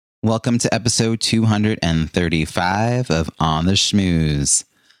Welcome to episode 235 of On the Schmooze.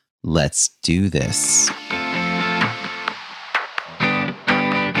 Let's do this.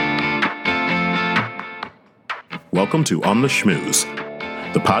 Welcome to On the Schmooze,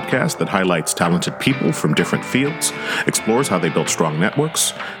 the podcast that highlights talented people from different fields, explores how they built strong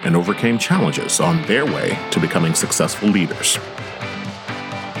networks, and overcame challenges on their way to becoming successful leaders.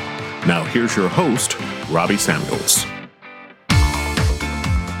 Now here's your host, Robbie Samuels.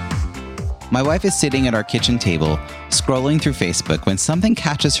 My wife is sitting at our kitchen table, scrolling through Facebook when something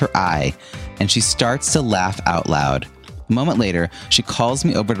catches her eye, and she starts to laugh out loud. A moment later, she calls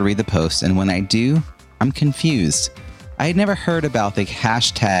me over to read the post, and when I do, I'm confused. I had never heard about the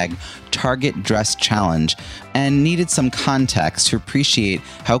hashtag Target Dress Challenge and needed some context to appreciate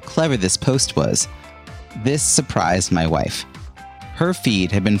how clever this post was. This surprised my wife. Her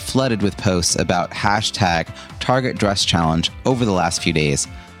feed had been flooded with posts about hashtag Target Dress Challenge over the last few days.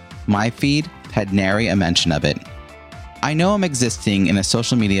 My feed had nary a mention of it. I know I'm existing in a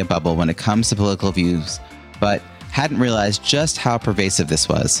social media bubble when it comes to political views, but hadn't realized just how pervasive this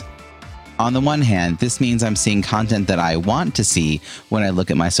was. On the one hand, this means I'm seeing content that I want to see when I look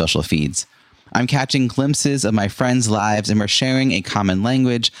at my social feeds. I'm catching glimpses of my friends' lives and we're sharing a common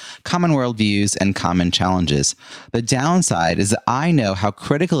language, common worldviews, and common challenges. The downside is that I know how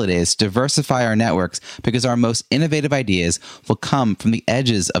critical it is to diversify our networks because our most innovative ideas will come from the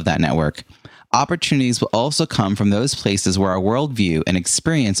edges of that network. Opportunities will also come from those places where our worldview and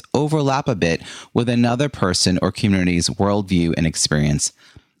experience overlap a bit with another person or community's worldview and experience.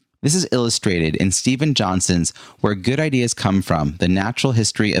 This is illustrated in Stephen Johnson's Where Good Ideas Come From, The Natural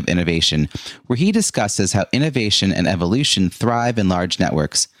History of Innovation, where he discusses how innovation and evolution thrive in large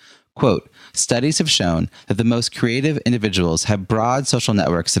networks. Quote, studies have shown that the most creative individuals have broad social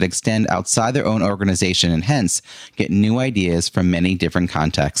networks that extend outside their own organization and hence get new ideas from many different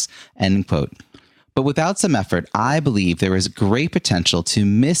contexts, end quote. But without some effort, I believe there is great potential to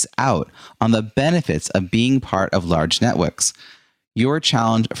miss out on the benefits of being part of large networks. Your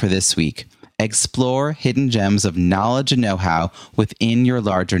challenge for this week: explore hidden gems of knowledge and know-how within your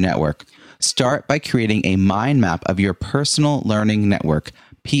larger network. Start by creating a mind map of your personal learning network,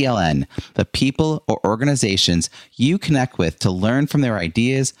 PLN, the people or organizations you connect with to learn from their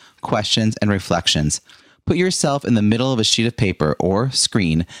ideas, questions, and reflections. Put yourself in the middle of a sheet of paper or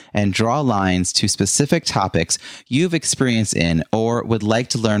screen and draw lines to specific topics you've experienced in or would like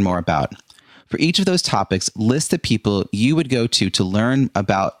to learn more about. For each of those topics, list the people you would go to learn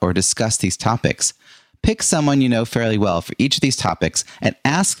about or discuss these topics. Pick someone you know fairly well for each of these topics and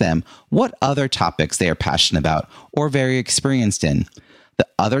ask them what other topics they are passionate about or very experienced in. The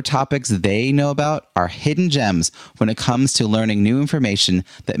other topics they know about are hidden gems when it comes to learning new information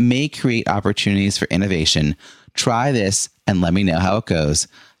that may create opportunities for innovation. Try this and let me know how it goes.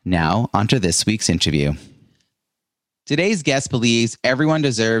 Now, onto this week's interview. Today's guest believes everyone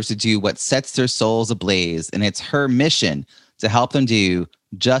deserves to do what sets their souls ablaze, and it's her mission to help them do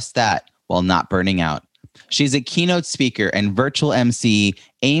just that while not burning out. She's a keynote speaker and virtual MC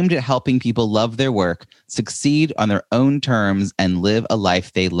aimed at helping people love their work, succeed on their own terms, and live a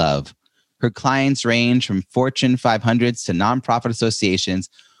life they love. Her clients range from Fortune 500s to nonprofit associations,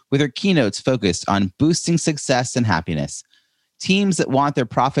 with her keynotes focused on boosting success and happiness. Teams that want their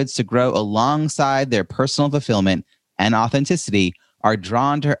profits to grow alongside their personal fulfillment and authenticity are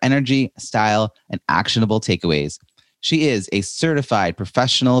drawn to her energy, style, and actionable takeaways. She is a certified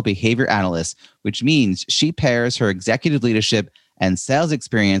professional behavior analyst, which means she pairs her executive leadership and sales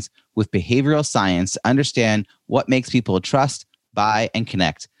experience with behavioral science to understand what makes people trust, buy, and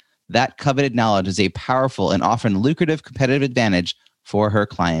connect. That coveted knowledge is a powerful and often lucrative competitive advantage for her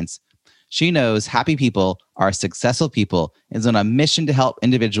clients. She knows happy people are successful people and is on a mission to help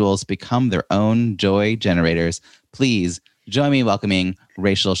individuals become their own joy generators. Please join me in welcoming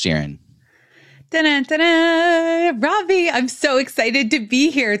Rachel Sheerin. Da-da, da-da. Robbie, I'm so excited to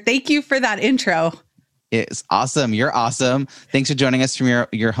be here. Thank you for that intro. It's awesome. You're awesome. Thanks for joining us from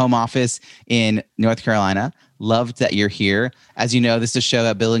your home office in North Carolina. Love that you're here. As you know, this is a show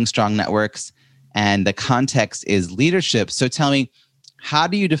about building strong networks, and the context is leadership. So tell me, how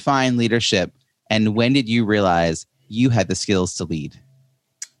do you define leadership, and when did you realize you had the skills to lead?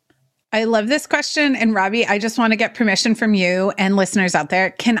 I love this question. And Robbie, I just want to get permission from you and listeners out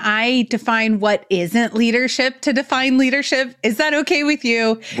there. Can I define what isn't leadership to define leadership? Is that okay with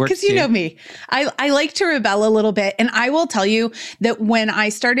you? Because you know me, I like to rebel a little bit. And I will tell you that when I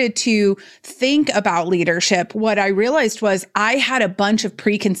started to think about leadership, what I realized was I had a bunch of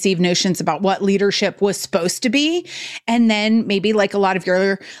preconceived notions about what leadership was supposed to be. And then maybe like a lot of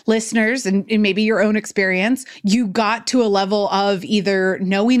your listeners and maybe your own experience, you got to a level of either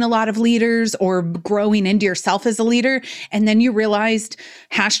knowing a lot of leaders or growing into yourself as a leader. And then you realized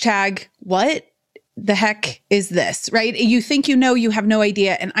hashtag, what the heck is this, right? You think you have no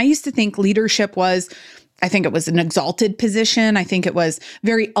idea. And I used to think leadership was, I think it was an exalted position. I think it was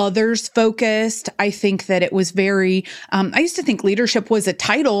very others focused. I think that it was very, I used to think leadership was a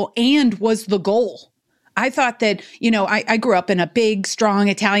title and was the goal. I thought that, I grew up in a big, strong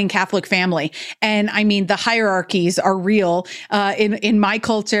Italian Catholic family. And I mean, the hierarchies are real in my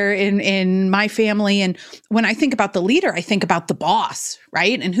culture, in my family. And when I think about the leader, I think about the boss,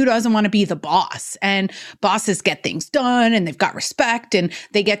 right? And who doesn't want to be the boss? And bosses get things done and they've got respect and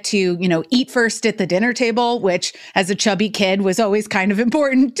they get to, eat first at the dinner table, which as a chubby kid was always kind of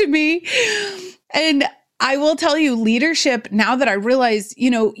important to me. And I will tell you, leadership, now that I realize,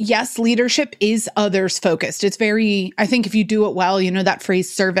 yes, leadership is others focused. It's very, I think if you do it well, that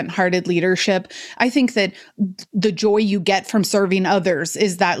phrase servant-hearted leadership. I think that the joy you get from serving others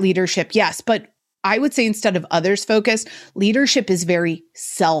is that leadership. Yes. But I would say instead of others focused, leadership is very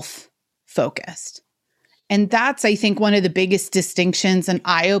self-focused. And that's, I think, one of the biggest distinctions and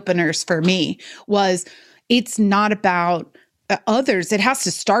eye-openers for me was it's not about others. It has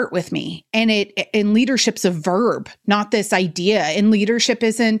to start with me. And leadership's a verb, not this idea. And leadership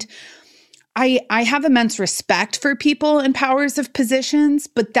isn't, I have immense respect for people in powers of positions,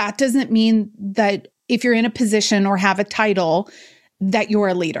 but that doesn't mean that if you're in a position or have a title, that you're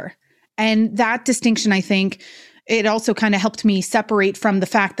a leader. And that distinction, I think, it also kind of helped me separate from the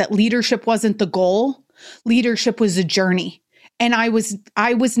fact that leadership wasn't the goal. Leadership was a journey. And I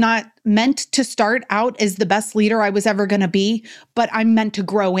was not meant to start out as the best leader I was ever going to be, but I'm meant to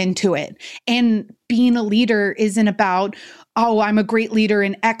grow into it. And being a leader isn't about, I'm a great leader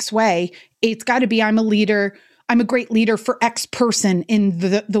in X way. It's got to be, I'm a great leader for X person in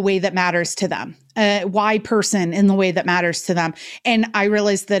the way that matters to them, Y person in the way that matters to them. And I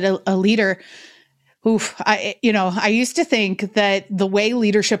realized that a leader, I used to think that the way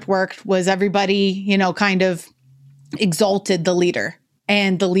leadership worked was everybody, kind of exalted the leader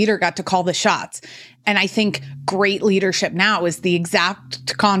and the leader got to call the shots. And I think great leadership now is the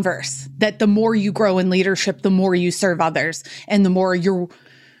exact converse, that the more you grow in leadership, the more you serve others and the more you're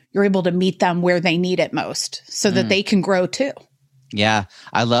able to meet them where they need it most so that they can grow too. Yeah.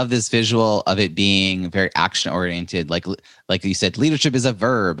 I love this visual of it being very action oriented. Like you said, leadership is a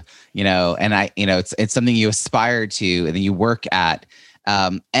verb, and it's something you aspire to and then you work at.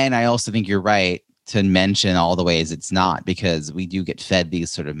 And I also think you're right to mention all the ways it's not, because we do get fed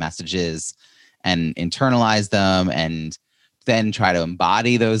these sort of messages and internalize them and then try to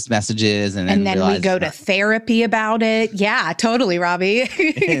embody those messages. And then we go to therapy about it. Yeah, totally, Robbie.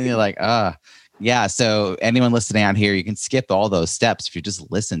 And you're like, yeah. So anyone listening out here, you can skip all those steps if you just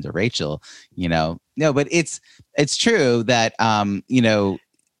listen to Rachel, No, but it's true that,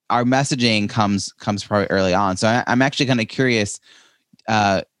 our messaging comes probably early on. So I'm actually kind of curious,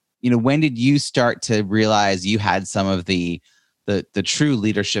 when did you start to realize you had some of the true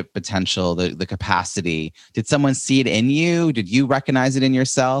leadership potential, the capacity? Did someone see it in you? Did you recognize it in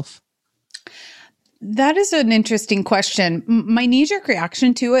yourself? That is an interesting question. My knee-jerk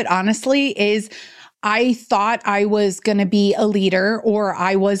reaction to it, honestly, is I thought I was going to be a leader, or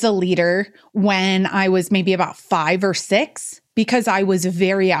I was a leader when I was maybe about 5 or 6. Because I was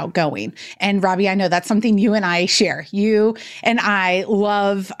very outgoing. And Robbie, I know that's something you and I share. You and I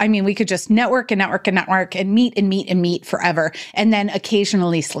love, we could just network and meet forever, and then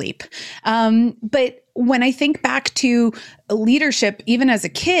occasionally sleep. But when I think back to leadership, even as a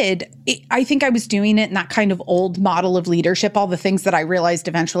kid, I think I was doing it in that kind of old model of leadership, all the things that I realized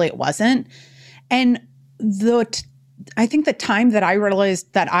eventually it wasn't. And I think the time that I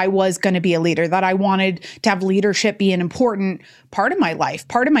realized that I was going to be a leader, that I wanted to have leadership be an important part of my life,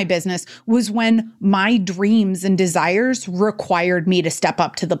 part of my business, was when my dreams and desires required me to step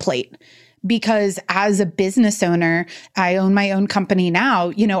up to the plate. Because as a business owner, I own my own company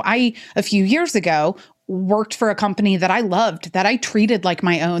now. A few years ago, worked for a company that I loved, that I treated like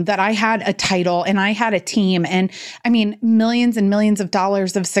my own, that I had a title and I had a team, and millions and millions of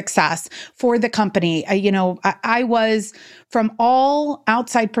dollars of success for the company. I was, from all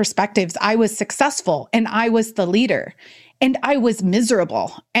outside perspectives, I was successful and I was the leader. And I was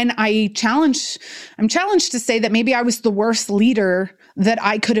miserable. And I'm challenged to say that maybe I was the worst leader that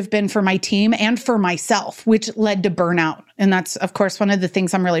I could have been for my team and for myself, which led to burnout. And that's, of course, one of the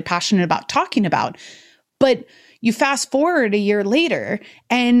things I'm really passionate about talking about. But you fast forward a year later,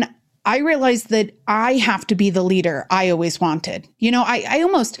 and I realized that I have to be the leader I always wanted. I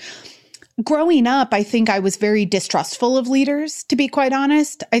almost, growing up, I think I was very distrustful of leaders, to be quite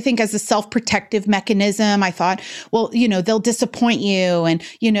honest. I think as a self-protective mechanism, I thought, well, they'll disappoint you and,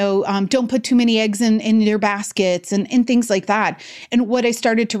 don't put too many eggs in their baskets and things like that. And what I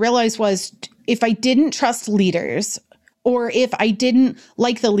started to realize was if I didn't trust leaders or if I didn't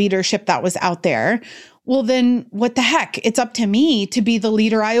like the leadership that was out there, well, then what the heck? It's up to me to be the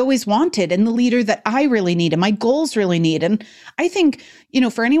leader I always wanted and the leader that I really need and my goals really need. And I think,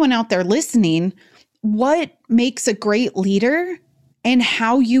 for anyone out there listening, what makes a great leader and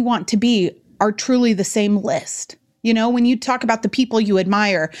how you want to be are truly the same list. When you talk about the people you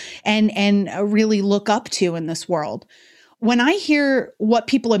admire and really look up to in this world, when I hear what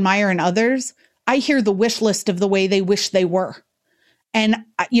people admire in others, I hear the wish list of the way they wish they were. And,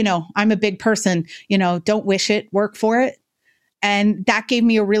 I'm a big person, don't wish it, work for it. And that gave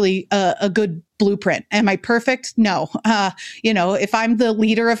me a good blueprint. Am I perfect? No. If I'm the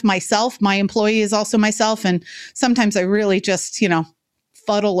leader of myself, my employee is also myself. And sometimes I really just,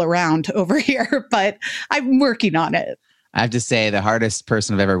 fuddle around over here, but I'm working on it. I have to say the hardest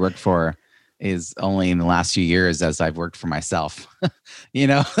person I've ever worked for is only in the last few years as I've worked for myself.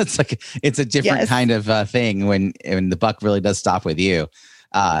 It's a different kind of thing when the buck really does stop with you.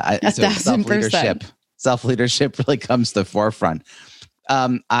 So self-leadership really comes to the forefront.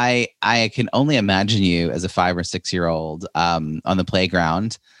 I can only imagine you as a 5 or 6 year old on the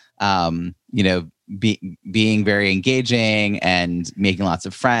playground, being very engaging and making lots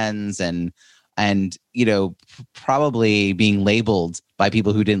of friends and probably being labeled by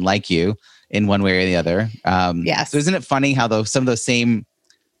people who didn't like you in one way or the other. Yes. So isn't it funny how some of those same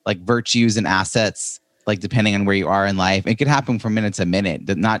virtues and assets, depending on where you are in life, it could happen from minute to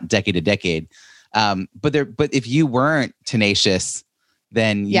minute, not decade to decade. But if you weren't tenacious,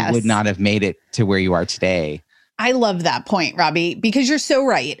 then you would not have made it to where you are today. I love that point, Robbie, because you're so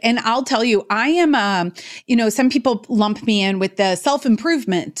right. And I'll tell you, I am, some people lump me in with the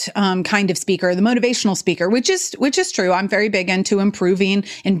self-improvement kind of speaker, the motivational speaker, which is true. I'm very big into improving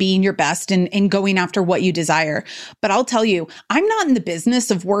and being your best and going after what you desire. But I'll tell you, I'm not in the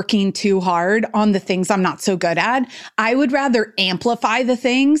business of working too hard on the things I'm not so good at. I would rather amplify the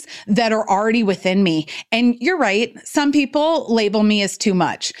things that are already within me. And you're right. Some people label me as too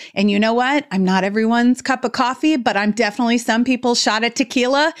much. And you know what? I'm not everyone's cup of coffee, but I'm definitely some people's shot at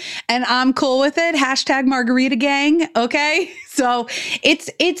tequila, and I'm cool with it. # margarita gang. Okay. So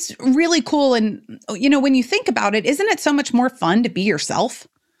it's really cool. And, when you think about it, isn't it so much more fun to be yourself?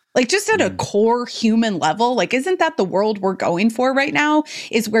 Just at a core human level, isn't that the world we're going for right now,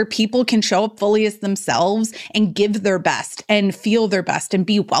 is where people can show up fully as themselves and give their best and feel their best and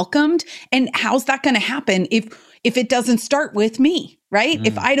be welcomed? And how's that going to happen if it doesn't start with me, right?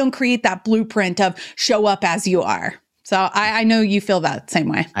 If I don't create that blueprint of show up as you are. So I know you feel that same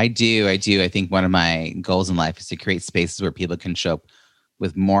way. I do. I think one of my goals in life is to create spaces where people can show up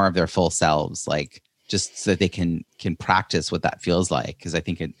with more of their full selves, just so that they can practice what that feels like. Because I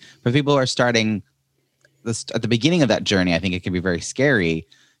think for people who are starting at the beginning of that journey, I think it can be very scary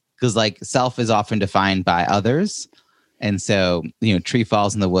because self is often defined by others. And so, tree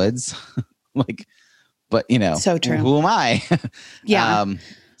falls in the woods, but so true. Who am I? Yeah.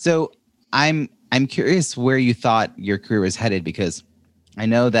 So I'm curious where you thought your career was headed, because I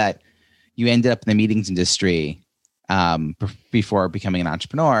know that you ended up in the meetings industry before becoming an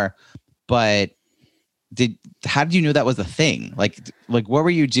entrepreneur, but how did you know that was a thing? What were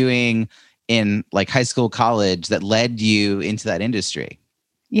you doing in high school, college that led you into that industry?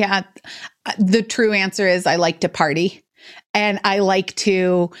 Yeah. The true answer is I like to party, and I like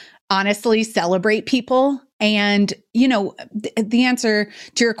to honestly celebrate people. And, the answer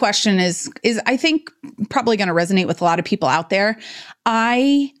to your question is I think probably going to resonate with a lot of people out there.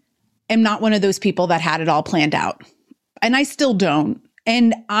 I am not one of those people that had it all planned out, and I still don't.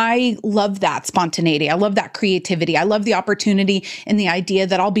 And I love that spontaneity. I love that creativity. I love the opportunity and the idea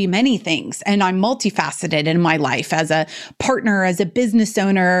that I'll be many things. And I'm multifaceted in my life as a partner, as a business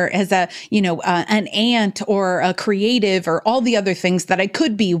owner, as an aunt or a creative, or all the other things that I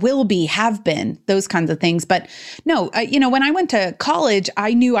could be, will be, have been, those kinds of things. But no, when I went to college,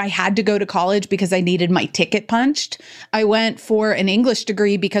 I knew I had to go to college because I needed my ticket punched. I went for an English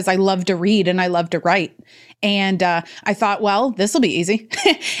degree because I love to read and I love to write. And I thought, well, this will be easy.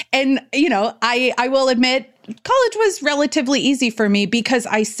 And, I will admit, college was relatively easy for me because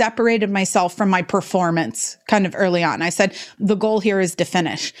I separated myself from my performance kind of early on. I said, the goal here is to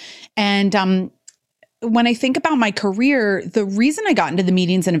finish. And when I think about my career, the reason I got into the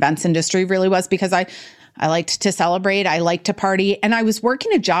meetings and events industry really was because I liked to celebrate. I liked to party. And I was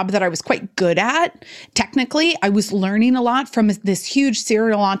working a job that I was quite good at. Technically, I was learning a lot from this huge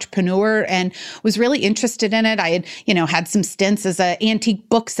serial entrepreneur and was really interested in it. I had, had some stints as an antique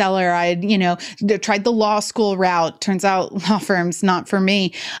bookseller. I had, tried the law school route. Turns out law firms, not for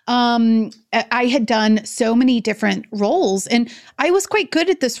me. I had done so many different roles and I was quite good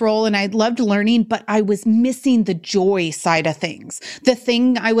at this role and I loved learning, but I was missing the joy side of things. The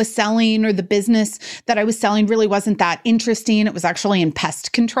thing I was selling or the business that I was selling really wasn't that interesting. It was actually in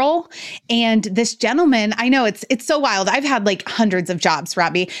pest control. And this gentleman, I know it's so wild. I've had like hundreds of jobs,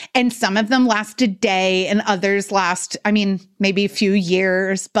 Robbie, and some of them last a day and others last, maybe a few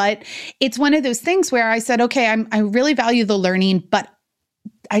years. But it's one of those things where I said, okay, I really value the learning, but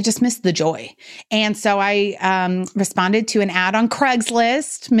I just missed the joy. And so I responded to an ad on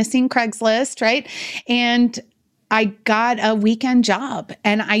Craigslist, missing Craigslist, right? And I got a weekend job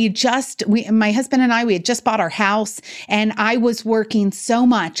and my husband and I, we had just bought our house and I was working so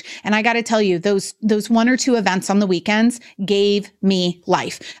much. And I got to tell you, those one or two events on the weekends gave me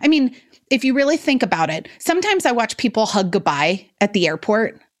life. If you really think about it, sometimes I watch people hug goodbye at the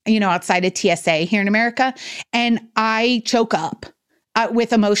airport, outside of TSA here in America, and I choke up.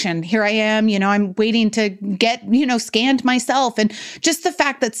 With emotion. Here I am, I'm waiting to get, scanned myself. And just the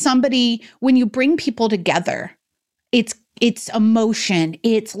fact that when you bring people together, it's emotion,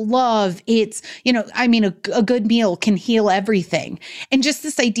 it's love, it's, a good meal can heal everything. And just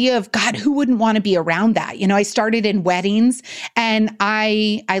this idea of, God, who wouldn't want to be around that? I started in weddings and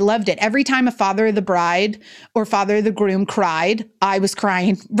I loved it. Every time a father of the bride or father of the groom cried, I was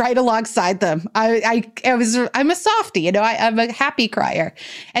crying right alongside them. I'm a softie, I'm a happy crier.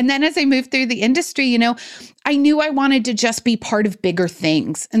 And then as I moved through the industry, I knew I wanted to just be part of bigger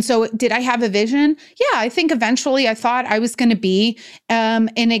things. And so did I have a vision? Yeah, I think eventually I thought I was going to be an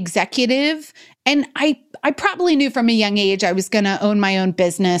executive. And I probably knew from a young age I was going to own my own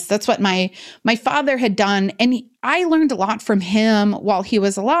business. That's what my father had done. And I learned a lot from him while he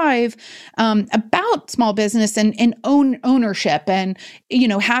was alive about small business and ownership and,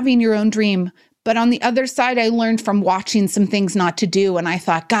 having your own dream. But on the other side, I learned from watching some things not to do. And I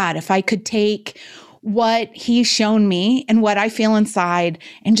thought, God, if I could take what he's shown me and what I feel inside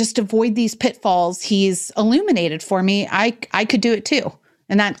and just avoid these pitfalls he's illuminated for me, I could do it too.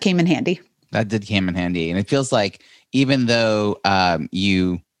 And that came in handy. That did come in handy. And it feels like even though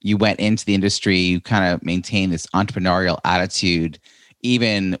you went into the industry, you kind of maintained this entrepreneurial attitude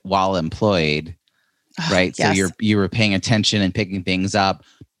even while employed, right? Yes. So you were paying attention and picking things up.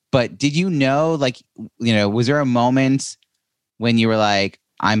 But did you know, was there a moment when you were like,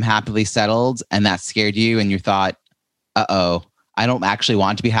 I'm happily settled, and that scared you and you thought, I don't actually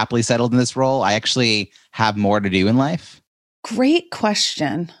want to be happily settled in this role. I actually have more to do in life? Great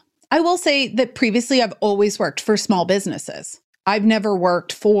question. I will say that previously I've always worked for small businesses. I've never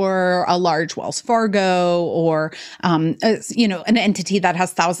worked for a large Wells Fargo or, an entity that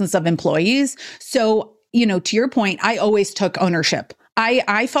has thousands of employees. So, to your point, I always took ownership.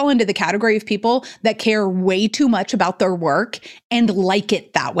 I fall into the category of people that care way too much about their work and like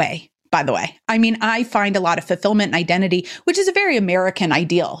it that way, by the way. I find a lot of fulfillment and identity, which is a very American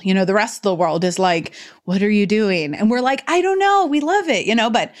ideal. The rest of the world is like, what are you doing? And we're like, I don't know. We love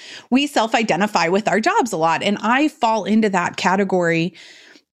it, but we self-identify with our jobs a lot. And I fall into that category.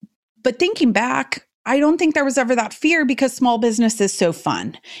 But thinking back, I don't think there was ever that fear because small business is so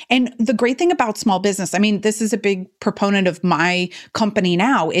fun. And the great thing about small business, this is a big proponent of my company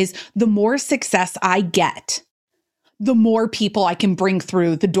now, is the more success I get, the more people I can bring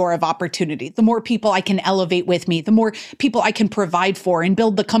through the door of opportunity, the more people I can elevate with me, the more people I can provide for and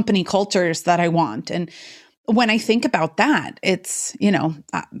build the company cultures that I want. And when I think about that, it's,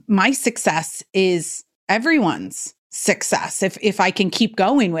 my success is everyone's success if I can keep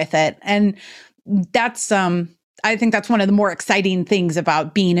going with it. And that's, I think that's one of the more exciting things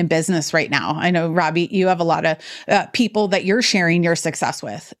about being in business right now. I know, Robbie, you have a lot of people that you're sharing your success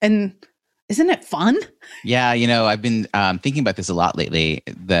with. And isn't it fun? Yeah. I've been thinking about this a lot lately,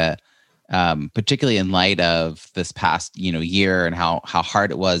 particularly in light of this past, year and how hard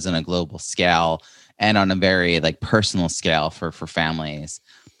it was on a global scale and on a very personal scale for families.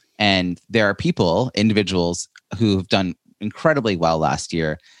 And there are individuals who have done incredibly well last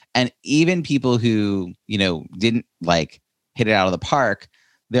year. And even people who, didn't hit it out of the park,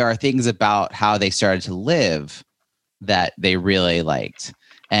 there are things about how they started to live that they really liked.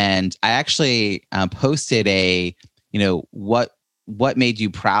 And I actually posted a, what made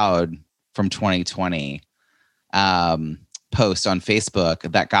you proud from 2020 post on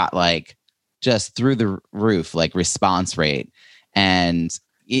Facebook that got just through the roof, response rate. And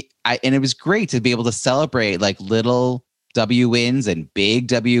it was great to be able to celebrate little W wins and big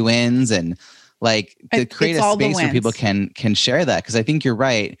W wins, and to create a space where people can share that. Because I think you're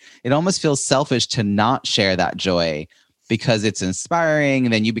right. It almost feels selfish to not share that joy, because it's inspiring,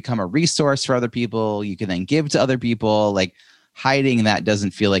 and then you become a resource for other people. You can then give to other people. Hiding that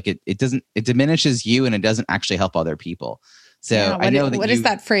doesn't feel like it diminishes you, and it doesn't actually help other people. So yeah, I know what is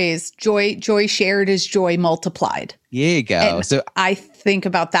that phrase? Joy shared is joy multiplied. There you go. And so I think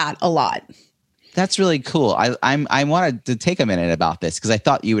about that a lot. That's really cool. I wanted to take a minute about this because I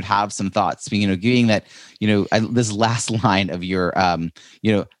thought you would have some thoughts. Giving that, this last line of your,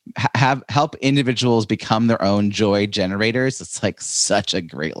 help individuals become their own joy generators. It's such a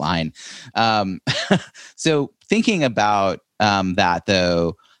great line. So thinking about that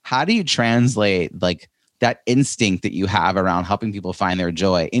though, how do you translate that instinct that you have around helping people find their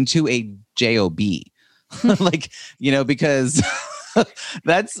joy into a job? Because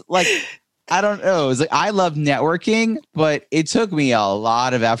that's I don't know. It's I love networking, but it took me a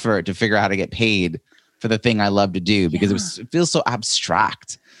lot of effort to figure out how to get paid for the thing I love to do, because it feels so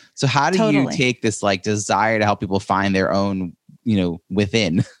abstract. So how do you take this desire to help people find their own,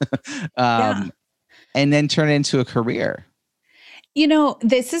 within, and then turn it into a career?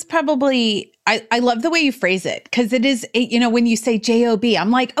 This is probably, I love the way you phrase it, because it is, when you say job,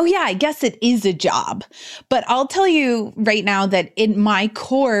 I'm oh yeah, I guess it is a job. But I'll tell you right now that in my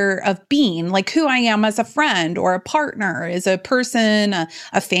core of being, who I am as a friend or a partner, as a person,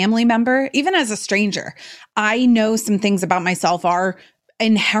 a family member, even as a stranger, I know some things about myself are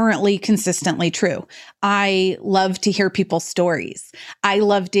inherently consistently true. I love to hear people's stories. I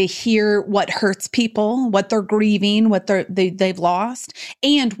love to hear what hurts people, what they're grieving, what they've lost,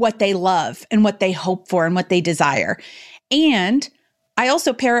 and what they love and what they hope for and what they desire. And I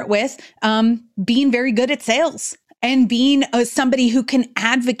also pair it with being very good at sales and being somebody who can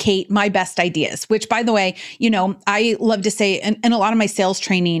advocate my best ideas, which, by the way, I love to say in a lot of my sales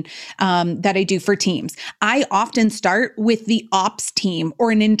training that I do for teams, I often start with the ops team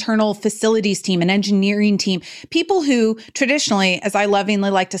or an internal facilities team, an engineering team, people who traditionally, as I lovingly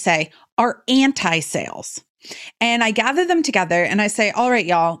like to say, are anti-sales. And I gather them together and I say, all right,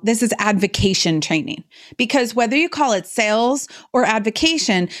 y'all, this is advocation training. Because whether you call it sales or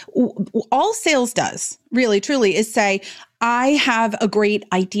advocation, all sales does really, truly is say, I have a great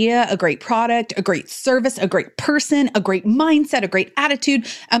idea, a great product, a great service, a great person, a great mindset, a great attitude.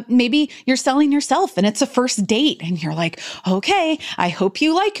 Maybe you're selling yourself and it's a first date and you're okay, I hope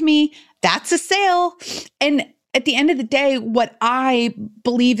you like me. That's a sale. And at the end of the day, what I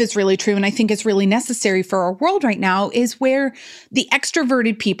believe is really true, and I think is really necessary for our world right now, is where the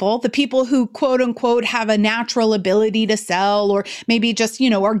extroverted people, the people who quote unquote have a natural ability to sell, or maybe just,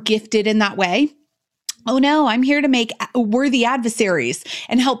 are gifted in that way. Oh no, I'm here to make worthy adversaries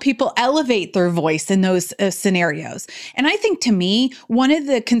and help people elevate their voice in those scenarios. And I think, to me, one of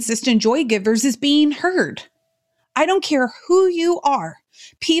the consistent joy givers is being heard. I don't care who you are.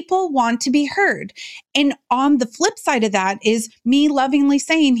 People want to be heard. And on the flip side of that is me lovingly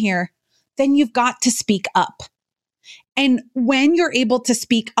saying here, then you've got to speak up. And when you're able to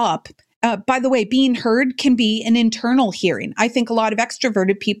speak up, by the way, being heard can be an internal hearing. I think a lot of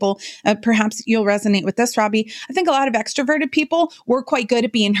extroverted people, perhaps you'll resonate with this, Robbie. I think a lot of extroverted people were quite good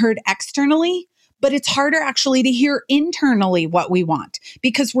at being heard externally, but it's harder actually to hear internally what we want,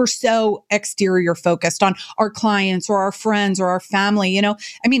 because we're so exterior focused on our clients or our friends or our family.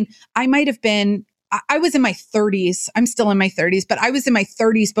 I might have been, I was in my 30s. I'm still in my 30s, but I was in my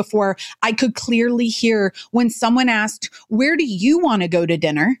 30s before I could clearly hear when someone asked, where do you want to go to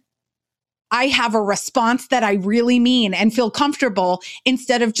dinner? I have a response that I really mean and feel comfortable,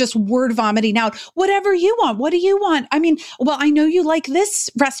 instead of just word vomiting out, whatever you want. What do you want? I know you like this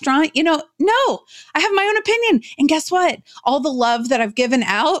restaurant. No, I have my own opinion. And guess what? All the love that I've given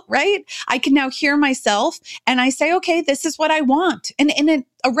out, right? I can now hear myself and I say, okay, this is what I want. And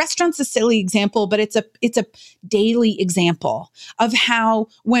a restaurant's a silly example, but it's a daily example of how,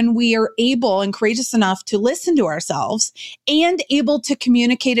 when we are able and courageous enough to listen to ourselves and able to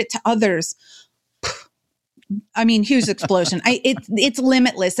communicate it to others, huge explosion. It's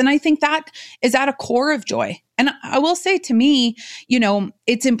limitless. And I think that is at a core of joy. And I will say, to me,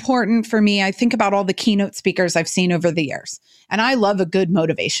 it's important for me. I think about all the keynote speakers I've seen over the years, and I love a good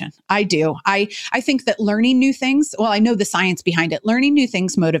motivation. I do. I think that learning new things, I know the science behind it. Learning new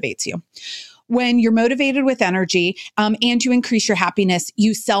things motivates you. when you're motivated with energy, and you increase your happiness,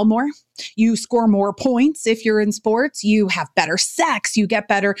 you sell more, you score more points. If you're in sports, you have better sex, you get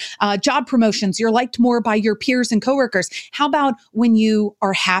better job promotions, you're liked more by your peers and coworkers. How about when you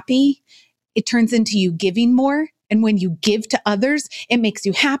are happy, it turns into you giving more? And when you give to others, it makes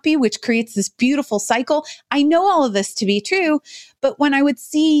you happy, which creates this beautiful cycle. I know all of this to be true, but when I would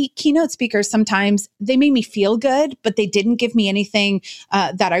see keynote speakers, sometimes they made me feel good, but they didn't give me anything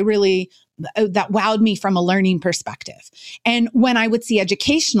that wowed me from a learning perspective. And when I would see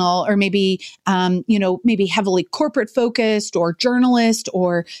educational or maybe heavily corporate focused or journalist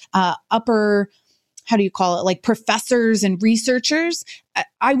or upper, how do you call it, like professors and researchers,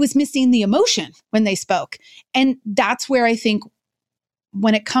 I was missing the emotion when they spoke. And that's where I think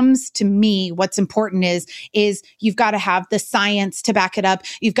when it comes to me, what's important is you've got to have the science to back it up.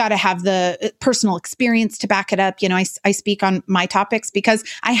 You've got to have the personal experience to back it up. I speak on my topics because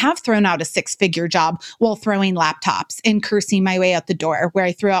I have thrown out a 6-figure job while throwing laptops and cursing my way out the door, where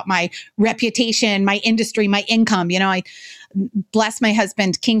I threw out my reputation, my industry, my income. I bless my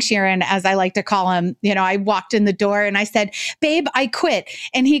husband, King Sheerin, as I like to call him. I walked in the door and I said, "Babe, I quit."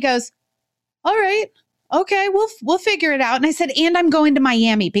 And he goes, "All right. Okay, we'll figure it out." And I said, "And I'm going to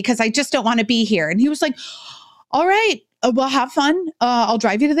Miami because I just don't want to be here." And he was like, "All right, well, have fun. I'll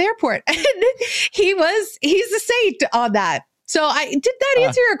drive you to the airport." And he's a saint on that. So did that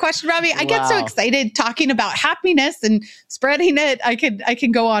answer your question, Robbie? I get so excited talking about happiness and spreading it. I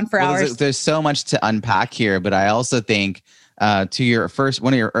can go on for hours. There's so much to unpack here, but I also think to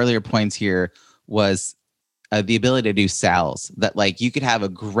one of your earlier points here was the ability to do sales. That like you could have a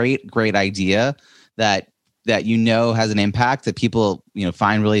great idea that has an impact that people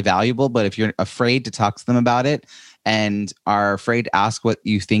find really valuable, but if you're afraid to talk to them about it and are afraid to ask what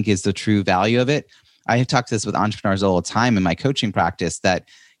you think is the true value of it, I have talked this with entrepreneurs all the time in my coaching practice that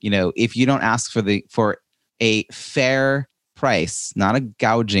if you don't ask for a fair price, not a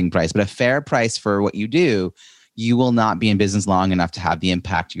gouging price, but a fair price for what you do, you will not be in business long enough to have the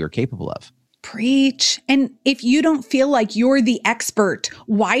impact you're capable of. Preach. And if you don't feel like you're the expert,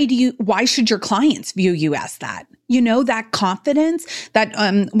 why should your clients view you as that? That confidence, that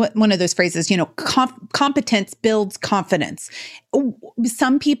one of those phrases, competence builds confidence.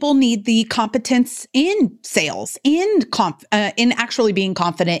 Some people need the competence in sales, in actually being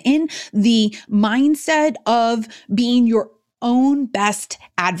confident, in the mindset of being your own best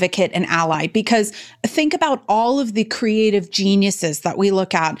advocate and ally. Because think about all of the creative geniuses that we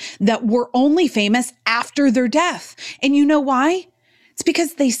look at that were only famous after their death. And you know why? It's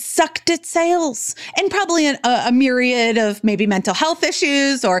because they sucked at sales and probably a myriad of maybe mental health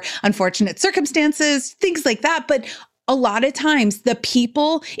issues or unfortunate circumstances, things like that. But a lot of times the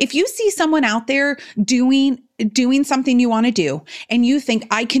people, if you see someone out there doing something you want to do and you think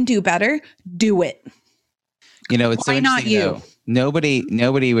I can do better, do it. It's Why so not you? Though.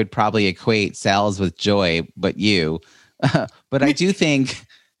 Nobody would probably equate sales with joy, but you. But I do think,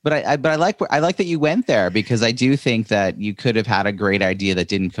 I like that you went there, because I do think that you could have had a great idea that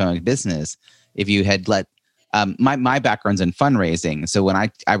didn't become a business if you had let. My background's in fundraising, so when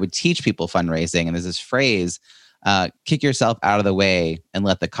I would teach people fundraising, and there's this phrase, kick yourself out of the way and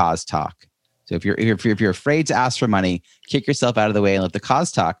let the cause talk. So if you're afraid to ask for money, kick yourself out of the way and let the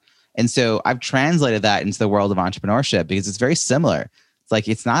cause talk. And so I've translated that into the world of entrepreneurship because it's very similar. It's like,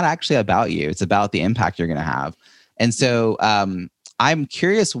 it's not actually about you. It's about the impact you're going to have. And so I'm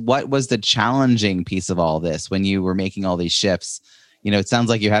curious, what was the challenging piece of all this when you were making all these shifts? It sounds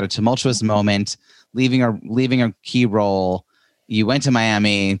like you had a tumultuous moment, leaving a key role. You went to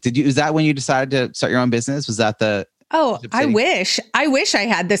Miami. Is that when you decided to start your own business? Was that the... Oh, I wish I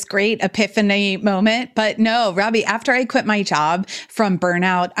had this great epiphany moment, but no, Robbie, after I quit my job from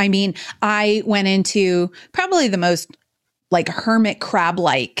burnout, I went into probably the most like hermit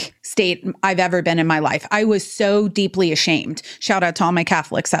crab-like state I've ever been in my life. I was so deeply ashamed. Shout out to all my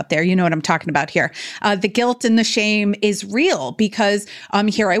Catholics out there. You know what I'm talking about here. The guilt and the shame is real because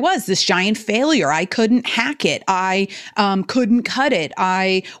here I was, this giant failure. I couldn't hack it. I couldn't cut it.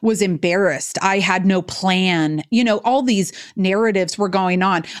 I was embarrassed. I had no plan. All these narratives were going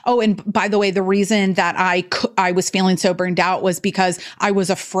on. Oh, and by the way, the reason that I was feeling so burned out was because I was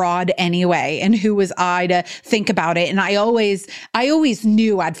a fraud anyway. And who was I to think about it? And I always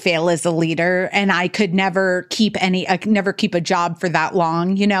knew I'd fail as a leader, and I could never keep a job for that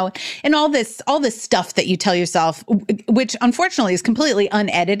long, and all this stuff that you tell yourself which unfortunately is completely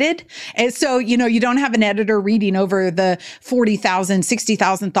unedited. And so, you don't have an editor reading over the 40,000,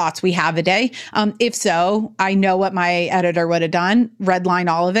 60,000 thoughts we have a day. If so, I know what my editor would have done, redline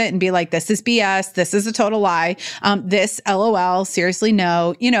all of it and be like, this is BS. This is a total lie. This LOL, seriously,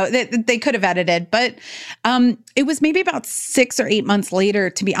 no, they could have edited, but it was maybe about 6 or 8 months later,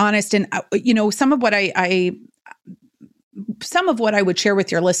 to be honest. And, some of what some of what I would share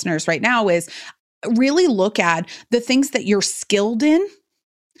with your listeners right now is really look at the things that you're skilled in,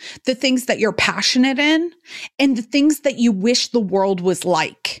 the things that you're passionate in, and the things that you wish the world was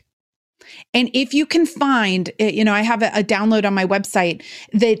like. And if you can find, I have a download on my website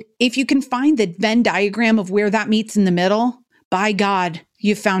that if you can find the Venn diagram of where that meets in the middle, by God,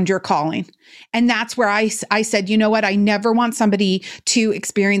 you found your calling. And that's where I said, you know what? I never want somebody to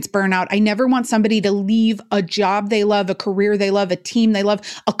experience burnout. I never want somebody to leave a job they love, a career they love, a team they love,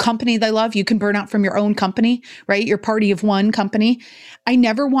 a company they love. You can burn out from your own company, right? Your party of one company. I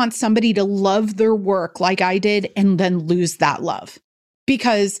never want somebody to love their work like I did and then lose that love,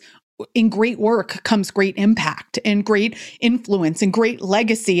 because in great work comes great impact and great influence and great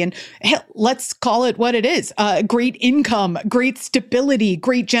legacy. And hell, let's call it what it is. Great income, great stability,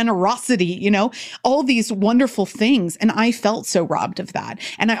 great generosity, all these wonderful things. And I felt so robbed of that.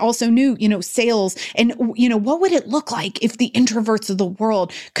 And I also knew, sales and, what would it look like if the introverts of the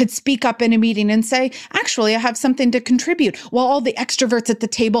world could speak up in a meeting and say, actually, I have something to contribute, while all the extroverts at the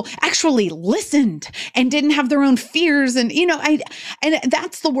table actually listened and didn't have their own fears. And, and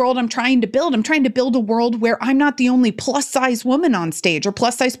that's the world I'm trying to build. I'm trying to build a world where I'm not the only plus size woman on stage or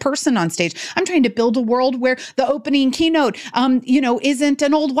plus size person on stage. I'm trying to build a world where the opening keynote, isn't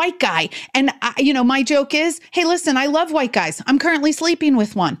an old white guy. And my joke is, hey, listen, I love white guys. I'm currently sleeping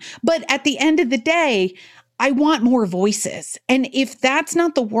with one. But at the end of the day, I want more voices. And if that's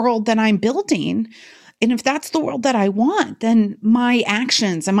not the world that I'm building, and if that's the world that I want, then my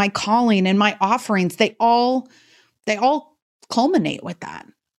actions and my calling and my offerings, they all culminate with that.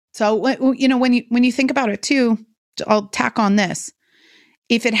 So, when you think about it too, I'll tack on this.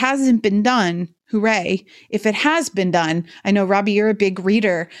 If it hasn't been done, hooray. If it has been done, I know, Robbie, you're a big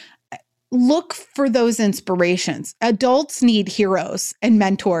reader. Look for those inspirations. Adults need heroes and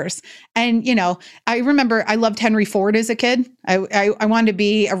mentors. And, I remember I loved Henry Ford as a kid. I wanted to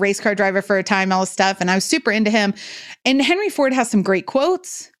be a race car driver for a time, all this stuff. And I was super into him. And Henry Ford has some great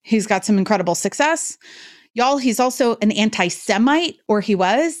quotes. He's got some incredible success. Y'all, he's also an anti-Semite, or he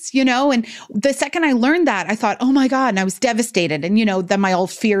was, and the second I learned that, I thought, oh my God, and I was devastated. And, then my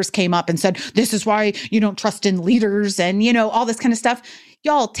old fears came up and said, this is why you don't trust in leaders and, all this kind of stuff.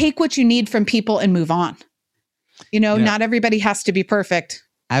 Y'all, take what you need from people and move on. Not everybody has to be perfect.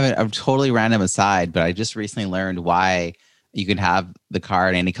 I have a totally random aside, but I just recently learned why you can have the car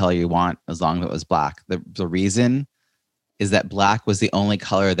in any color you want as long as it was black. The reason is that black was the only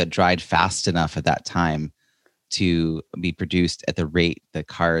color that dried fast enough at that time to be produced at the rate that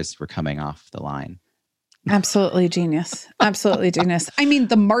cars were coming off the line. Absolutely genius. Absolutely genius. I mean,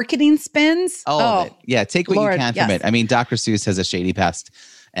 the marketing spins. All of it. Yeah, take what you can from it. I mean, Dr. Seuss has a shady past,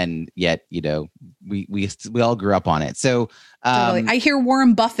 and yet, we all grew up on it. So totally. I hear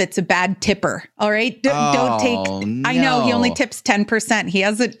Warren Buffett's a bad tipper. All right. Don't take, no. I know he only tips 10%. He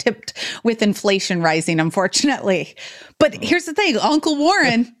hasn't tipped with inflation rising, unfortunately. But here's the thing, Uncle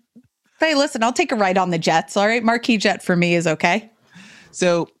Warren, hey, listen, I'll take a ride on the jets. All right. Marquee jet for me is okay.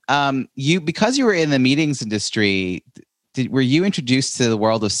 So because you were in the meetings industry, were you introduced to the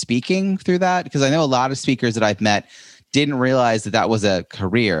world of speaking through that? Because I know a lot of speakers that I've met didn't realize that was a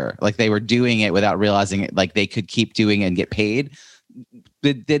career. Like they were doing it without realizing it, like they could keep doing it and get paid.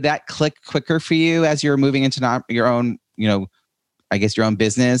 Did that click quicker for you as you were moving into your own, I guess your own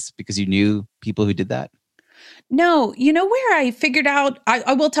business, because you knew people who did that? No, where I figured out,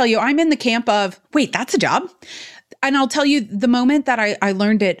 I will tell you, I'm in the camp of, wait, that's a job. And I'll tell you the moment that I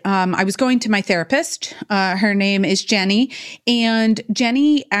learned it, I was going to my therapist. Her name is Jenny. And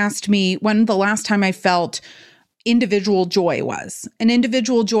Jenny asked me when the last time I felt individual joy was. And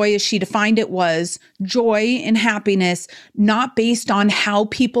individual joy, as she defined it, was joy and happiness, not based on how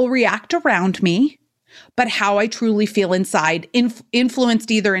people react around me, but how I truly feel inside, influenced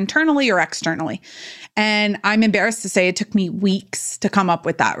either internally or externally. And I'm embarrassed to say it took me weeks to come up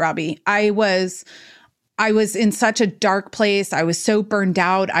with that, Robbie. I was in such a dark place. I was so burned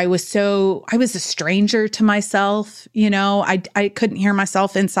out. I was a stranger to myself. I couldn't hear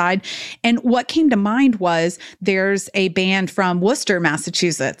myself inside. And what came to mind was there's a band from Worcester,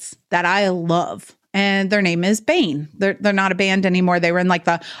 Massachusetts that I love. And their name is Bane. They're not a band anymore. They were in like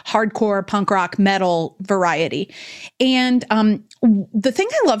the hardcore punk rock metal variety. And the thing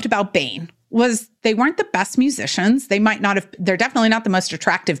I loved about Bane was they weren't the best musicians. They're definitely not the most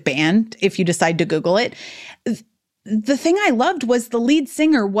attractive band if you decide to Google it. The thing I loved was the lead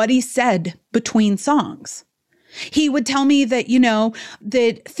singer, what he said between songs. He would tell me that,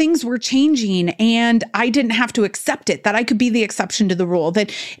 that things were changing and I didn't have to accept it, that I could be the exception to the rule,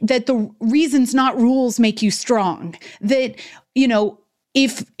 that the reasons, not rules, make you strong, that,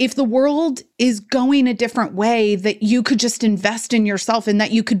 if the world is going a different way, that you could just invest in yourself and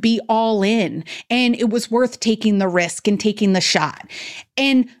that you could be all in, and it was worth taking the risk and taking the shot.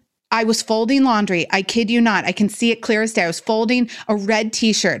 And I was folding laundry. I kid you not. I can see it clear as day. I was folding a red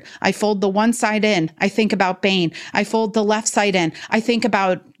t-shirt. I fold the one side in. I think about Bane. I fold the left side in. I think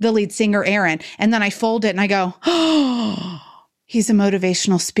about the lead singer, Aaron. And then I fold it and I go, oh, he's a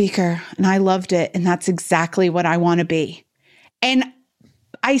motivational speaker. And I loved it. And that's exactly what I want to be. And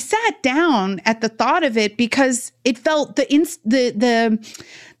I sat down at the thought of it because it felt the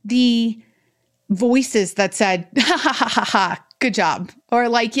voices that said, ha, ha, ha, ha, ha, good job. Or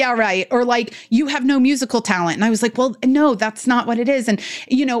like, yeah, right. Or like, you have no musical talent. And I was like, well, no, that's not what it is. And,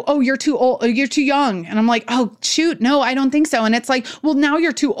 oh, you're too old, or you're too young. And I'm like, oh, shoot, no, I don't think so. And it's like, well, now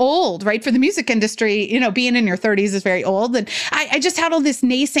you're too old, right? For the music industry, being in your 30s is very old. And I just had all this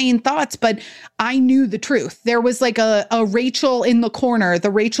naysaying thoughts, but I knew the truth. There was like a Rachel in the corner, the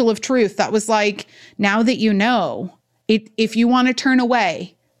Rachel of truth that was like, now that you know, if you want to turn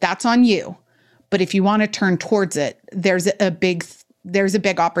away, that's on you. But if you want to turn towards it, there's a big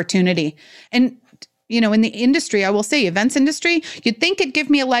opportunity. And, in the industry, I will say events industry, you'd think it'd give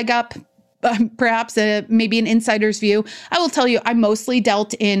me a leg up, perhaps maybe an insider's view. I will tell you, I mostly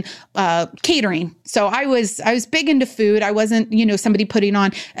dealt in catering. So I was big into food. I wasn't, somebody putting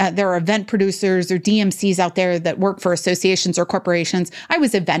on, there are event producers or DMCs out there that work for associations or corporations. I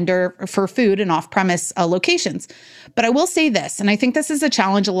was a vendor for food and off-premise locations. But I will say this, and I think this is a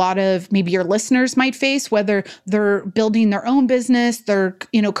challenge a lot of maybe your listeners might face, whether they're building their own business, they're,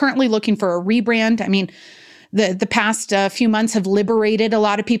 currently looking for a rebrand. I mean, the past few months have liberated a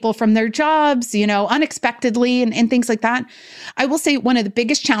lot of people from their jobs, unexpectedly and things like that. I will say one of the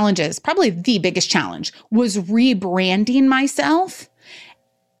biggest challenges, probably the biggest challenge, was rebranding myself.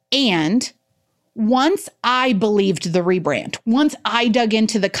 And once I believed the rebrand, once I dug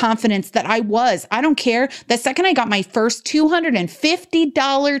into the confidence that I don't care, the second I got my first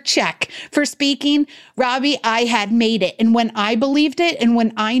 $250 check for speaking, Robbie, I had made it. And when I believed it, and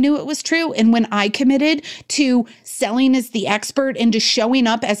when I knew it was true, and when I committed to selling as the expert and to showing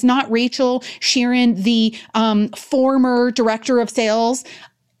up as not Rachel Sheerin, the former director of sales,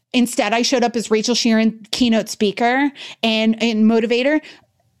 instead I showed up as Rachel Sheerin, keynote speaker and motivator,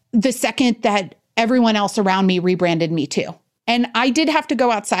 the second that everyone else around me rebranded me too. And I did have to go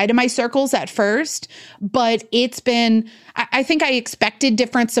outside of my circles at first, but I think I expected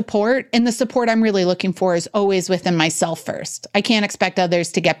different support, and the support I'm really looking for is always within myself first. I can't expect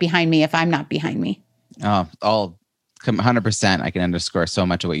others to get behind me if I'm not behind me. Oh, all 100%. I can underscore so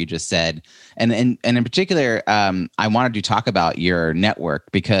much of what you just said. And in particular, I wanted to talk about your network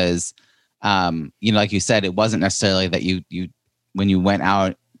because, like you said, it wasn't necessarily that you when you went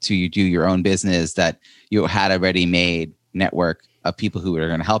out to do your own business, that you had a ready-made network of people who were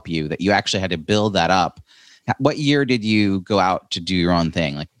going to help you, that you actually had to build that up. What year did you go out to do your own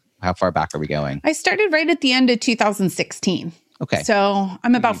thing? Like, how far back are we going? I started right at the end of 2016. Okay. So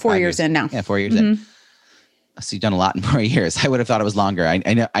I'm about 4 years in now. Yeah, 4 years in. So you've done a lot in 4 years. I would have thought it was longer.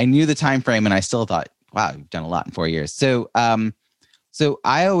 I knew the time frame, and I still thought, wow, you've done a lot in 4 years. So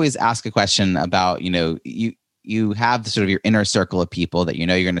I always ask a question about, you have sort of your inner circle of people that you're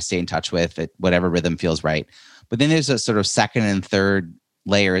going to stay in touch with at whatever rhythm feels right. But then there's a sort of second and third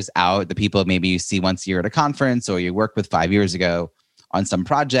layers out, the people maybe you see once a year at a conference, or you worked with 5 years ago on some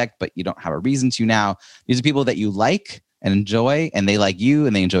project, but you don't have a reason to now. These are people that you like and enjoy, and they like you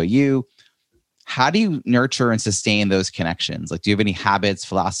and they enjoy you. How do you nurture and sustain those connections? Like, do you have any habits,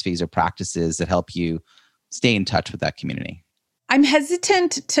 philosophies, or practices that help you stay in touch with that community? I'm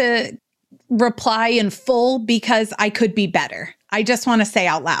hesitant to reply in full because I could be better. I just want to say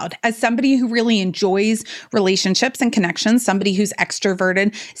out loud, as somebody who really enjoys relationships and connections, somebody who's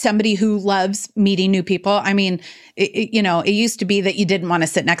extroverted, somebody who loves meeting new people. I mean, it used to be that you didn't want to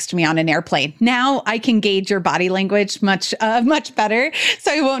sit next to me on an airplane. Now I can gauge your body language much better.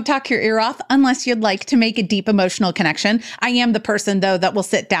 So I won't talk your ear off unless you'd like to make a deep emotional connection. I am the person though that will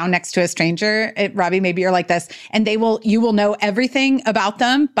sit down next to a stranger. Robbie, maybe you're like this, and you will know everything about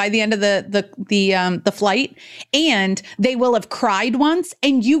them by the end of the flight, and they will have cried once,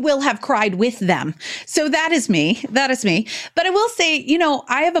 and you will have cried with them. So that is me. But I will say,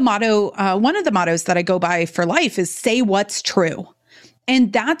 I have a motto. One of the mottos that I go by for life is say what's true.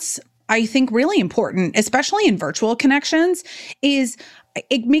 And that's I think really important, especially in virtual connections, is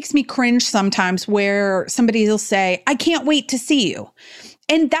it makes me cringe sometimes where somebody will say, I can't wait to see you.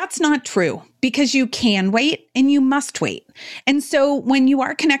 And that's not true, because you can wait and you must wait. And so when you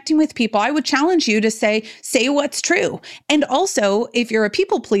are connecting with people, I would challenge you to say what's true. And also, if you're a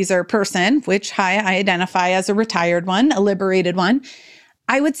people pleaser person, which I identify as a retired one, a liberated one,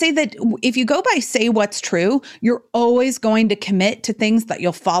 I would say that if you go by say what's true, you're always going to commit to things that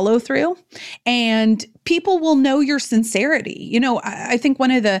you'll follow through, and people will know your sincerity. You know, I think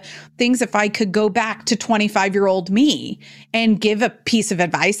one of the things, if I could go back to 25-year-old me and give a piece of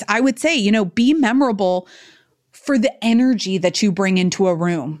advice, I would say, you know, be memorable for the energy that you bring into a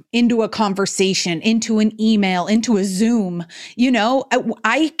room, into a conversation, into an email, into a Zoom. You know,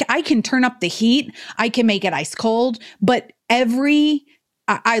 I can turn up the heat. I can make it ice cold, but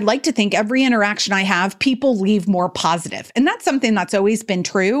I like to think every interaction I have, people leave more positive. And that's something that's always been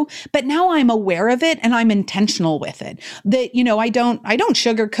true. But now I'm aware of it and I'm intentional with it. That, you know, I don't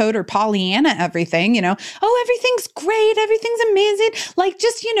sugarcoat or Pollyanna everything, you know, oh, everything's great. Everything's amazing. Like,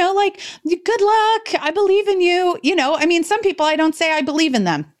 just, you know, like, good luck. I believe in you. You know, I mean, some people I don't say I believe in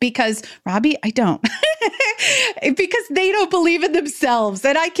them because, Robbie, I don't. Because they don't believe in themselves.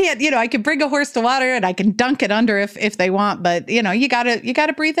 And I can't, you know, I can bring a horse to water and I can dunk it under if they want. But, you know, you gotta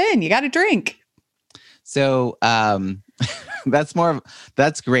breathe in, you gotta drink. So that's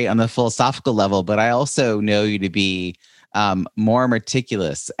great on the philosophical level, but I also know you to be more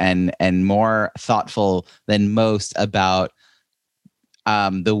meticulous and more thoughtful than most about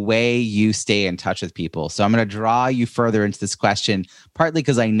the way you stay in touch with people. So I'm going to draw you further into this question, partly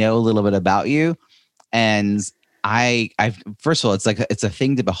because I know a little bit about you, and I first of all, it's a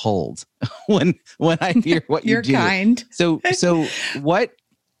thing to behold when I hear what you do. You're kind. So what?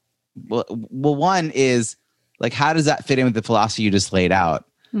 Well, one is like, how does that fit in with the philosophy you just laid out?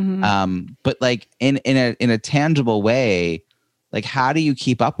 Mm-hmm. But like in a tangible way, like, how do you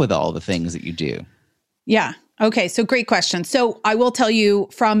keep up with all the things that you do? Yeah. Okay. So great question. So I will tell you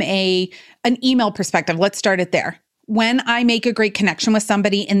from an email perspective, let's start it there. When I make a great connection with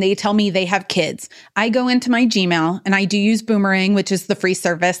somebody and they tell me they have kids, I go into my Gmail and I do use Boomerang, which is the free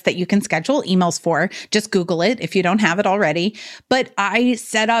service that you can schedule emails for. Just Google it if you don't have it already. But I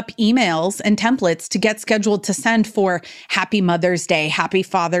set up emails and templates to get scheduled to send for Happy Mother's Day, Happy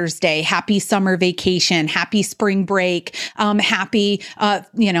Father's Day, Happy Summer Vacation, Happy Spring Break, Happy,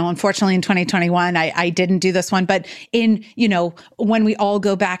 unfortunately in 2021, I didn't do this one, but when we all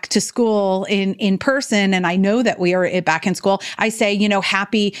go back to school in person, and I know that we are back in school, I say,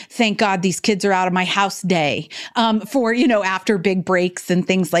 happy, thank God these kids are out of my house day, for, after big breaks and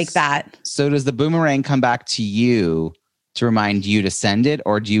things like that. So does the Boomerang come back to you to remind you to send it,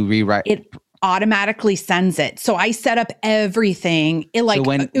 or do you rewrite? It automatically sends it. So I set up everything. So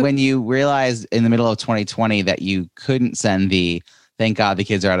when you realized in the middle of 2020 that you couldn't send the thank God the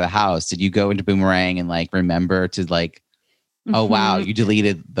kids are out of the house, did you go into Boomerang and remember to oh, wow, you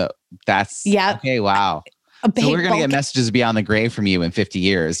deleted okay, wow. So we're going to get messages beyond the grave from you in 50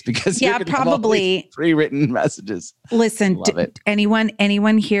 years because you're probably pre-written messages. Listen,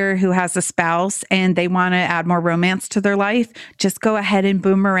 anyone here who has a spouse and they want to add more romance to their life, just go ahead and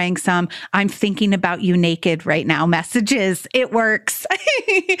Boomerang some "I'm thinking about you naked right now" messages. It works.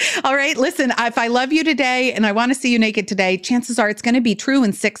 All right. Listen, if I love you today and I want to see you naked today, chances are it's going to be true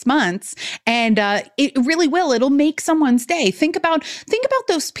in 6 months. And it really will. It'll make someone's day. Think about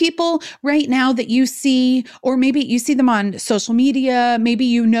those people right now that you see, or maybe you see them on social media. Maybe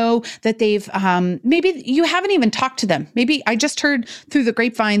that they've, maybe you haven't even talked to them. Maybe I just heard through the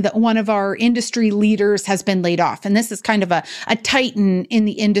grapevine that one of our industry leaders has been laid off. And this is kind of a titan in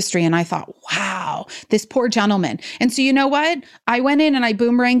the industry. And I thought, wow, this poor gentleman. And so you know what? I went in and I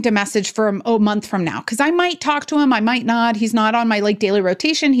boomeranged a message for a month from now, because I might talk to him. I might not. He's not on my daily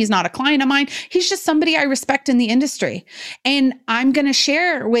rotation. He's not a client of mine. He's just somebody I respect in the industry. And I'm going to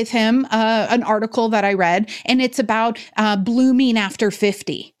share with him an article that I read, and it's about blooming after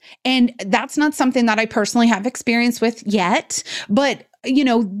 50. And that's not something that I personally have experience with yet, but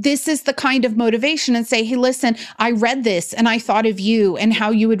this is the kind of motivation, and say, hey, listen, I read this and I thought of you and how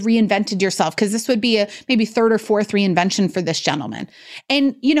you had reinvented yourself, because this would be a maybe third or fourth reinvention for this gentleman.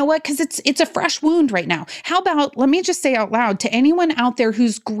 And you know what? Because it's a fresh wound right now. How about, let me just say out loud to anyone out there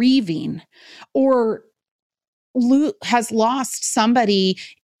who's grieving or has lost somebody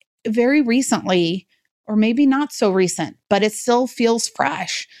very recently, or maybe not so recent, but it still feels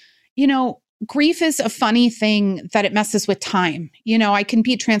fresh. Grief is a funny thing that it messes with time. I can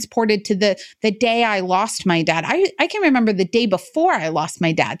be transported to the day I lost my dad. I can remember the day before I lost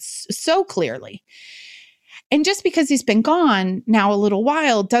my dad so clearly. And just because he's been gone now a little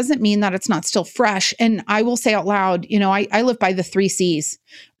while doesn't mean that it's not still fresh. And I will say out loud, I live by the 3 C's.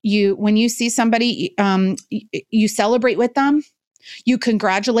 When you see somebody, you celebrate with them, you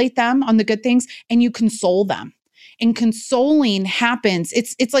congratulate them on the good things, and you console them. And consoling happens.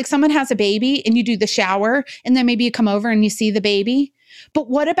 It's like someone has a baby and you do the shower, and then maybe you come over and you see the baby. But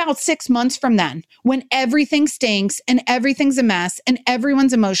what about 6 months from then, when everything stinks and everything's a mess and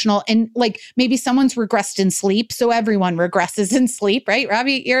everyone's emotional, and like maybe someone's regressed in sleep, so everyone regresses in sleep, right?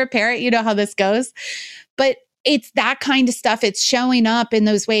 Robbie, you're a parent, you know how this goes. But it's that kind of stuff. It's showing up in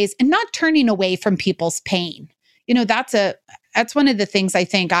those ways and not turning away from people's pain. That's one of the things I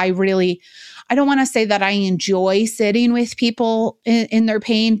think I don't want to say that I enjoy sitting with people in their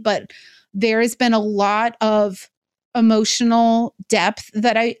pain, but there has been a lot of emotional depth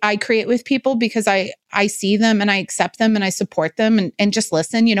that I create with people because I see them and I accept them and I support them and just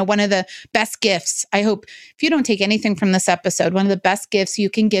listen. One of the best gifts, I hope if you don't take anything from this episode, one of the best gifts you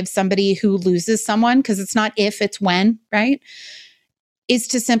can give somebody who loses someone, because it's not if, it's when, right? Is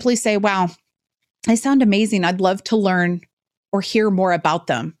to simply say, wow, they sound amazing. I'd love to learn or hear more about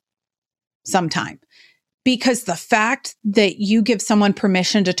them sometime. Because the fact that you give someone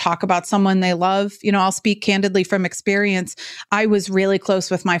permission to talk about someone they love, I'll speak candidly from experience. I was really close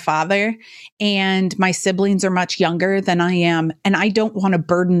with my father, and my siblings are much younger than I am. And I don't want to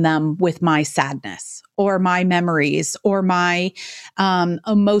burden them with my sadness or my memories or my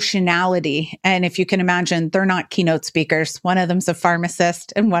emotionality. And if you can imagine, they're not keynote speakers. One of them's a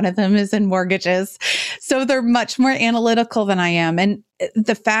pharmacist and one of them is in mortgages. So they're much more analytical than I am. And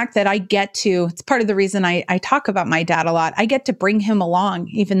the fact that I get to, it's part of the reason I talk about my dad a lot. I get to bring him along,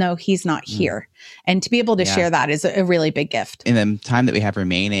 even though he's not here. And to be able to share that is a really big gift. In the time that we have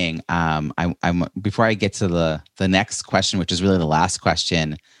remaining, I'm before I get to the next question, which is really the last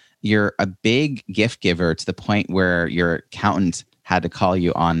question, you're a big gift giver to the point where your accountant had to call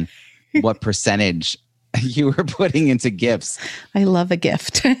you on what percentage you were putting into gifts. I love a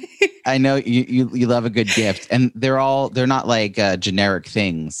gift. I know you love a good gift, and they're not like generic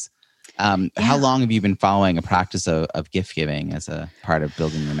things. How long have you been following a practice of gift giving as a part of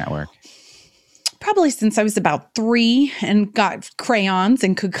building your network? Probably since I was about 3 and got crayons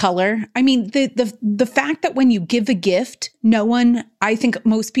and could color. I mean, the fact that when you give a gift, I think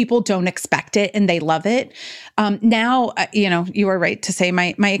most people don't expect it and they love it. Now, you were right to say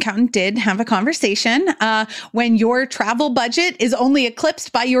my accountant did have a conversation. When your travel budget is only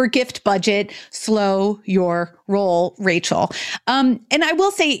eclipsed by your gift budget, slow your roll, Rachel. And I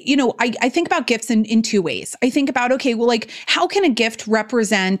will say, I think about gifts in 2 ways. I think about, okay, well, like, how can a gift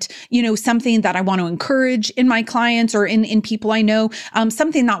represent, something that I want to encourage in my clients or in people I know,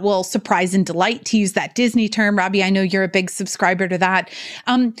 something that will surprise and delight, to use that Disney term. Robbie, I know you're a big subscriber to that.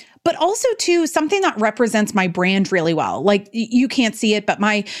 But also too, something that represents my brand really well. Like, you can't see it, but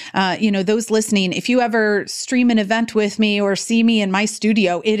my, those listening, if you ever stream an event with me or see me in my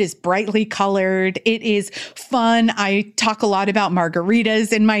studio, it is brightly colored. It is fun. I talk a lot about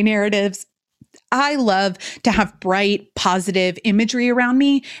margaritas in my narratives. I love to have bright, positive imagery around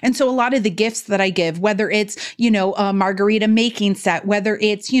me. And so a lot of the gifts that I give, whether it's, a margarita making set, whether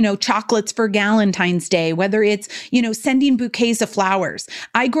it's, chocolates for Valentine's Day, whether it's, sending bouquets of flowers.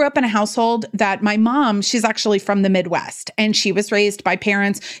 I grew up in a household that my mom, she's actually from the Midwest, and she was raised by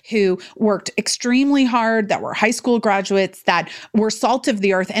parents who worked extremely hard, that were high school graduates, that were salt of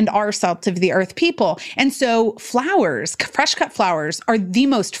the earth and are salt of the earth people. And so flowers, fresh cut flowers, are the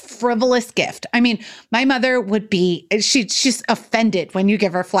most frivolous gift. I mean, my mother would be, she's offended when you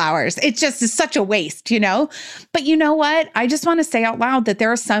give her flowers. It just is such a waste, But you know what? I just want to say out loud that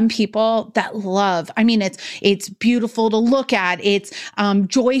there are some people that love, it's beautiful to look at. It's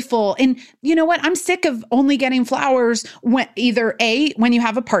joyful. And you know what? I'm sick of only getting flowers when when you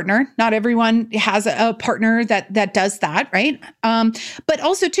have a partner. Not everyone has a partner that does that, right? But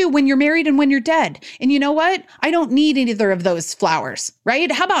also too, when you're married and when you're dead. And you know what? I don't need either of those flowers,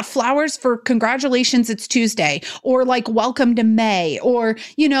 right? How about flowers for congratulations, it's Tuesday, or like welcome to May, or,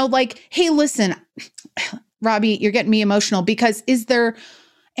 hey, listen, Robbie, you're getting me emotional, because is there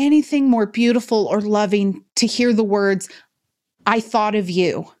anything more beautiful or loving to hear the words, I thought of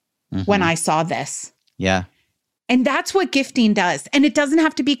you when I saw this? Yeah. And that's what gifting does. And it doesn't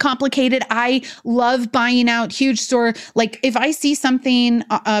have to be complicated. I love buying out huge store. Like, if I see something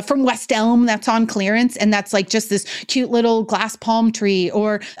from West Elm that's on clearance, and that's like just this cute little glass palm tree,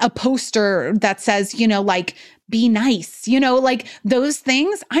 or a poster that says, be nice, like those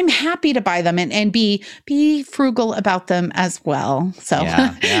things, I'm happy to buy them and be frugal about them as well. So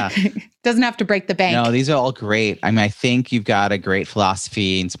yeah. Doesn't have to break the bank. No, these are all great. I mean, I think you've got a great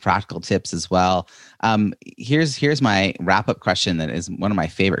philosophy and some practical tips as well. Here's my wrap-up question that is one of my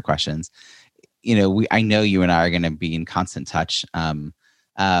favorite questions. I know you and I are going to be in constant touch. For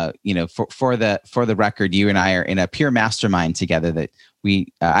the record, you and I are in a peer mastermind together that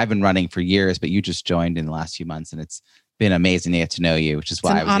I've been running for years, but you just joined in the last few months, and it's been amazing to get to know you, which is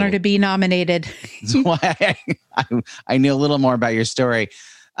why it's an honor to be nominated. That's why I knew a little more about your story.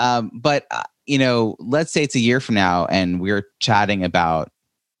 But let's say it's a year from now and we're chatting about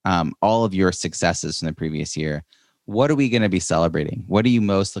all of your successes from the previous year. What are we going to be celebrating? What are you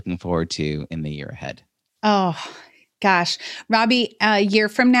most looking forward to in the year ahead? Oh, gosh. Robbie, a year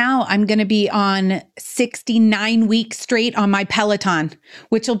from now, I'm going to be on 69 weeks straight on my Peloton,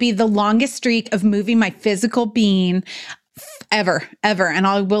 which will be the longest streak of moving my physical being ever. And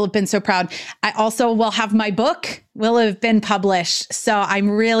I will have been so proud. I also will have my book will have been published. So I'm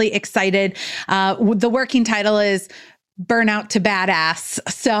really excited. The working title is Burnout to Badass.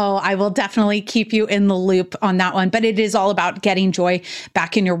 So I will definitely keep you in the loop on that one. But it is all about getting joy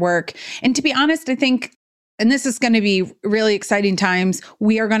back in your work. And to be honest, I think, and this is going to be really exciting times,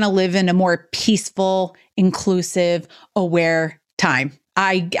 we are going to live in a more peaceful, inclusive, aware time.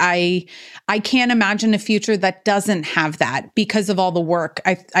 I can't imagine a future that doesn't have that because of all the work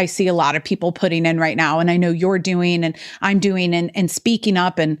I see a lot of people putting in right now. And I know you're doing and I'm doing and speaking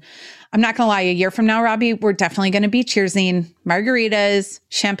up. And I'm not going to lie, a year from now, Robbie, we're definitely going to be cheersing margaritas,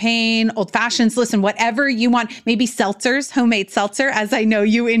 champagne, old fashions. Listen, whatever you want, maybe seltzers, homemade seltzer, as I know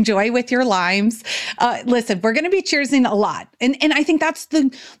you enjoy with your limes. Listen, we're going to be cheersing a lot. And I think that's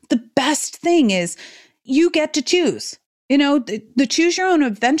the best thing is you get to choose. The choose your own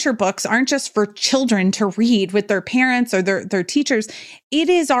adventure books aren't just for children to read with their parents or their teachers. It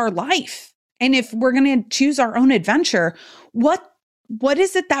is our life. And if we're going to choose our own adventure, what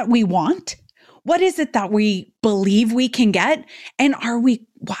is it that we want? What is it that we believe we can get? And are we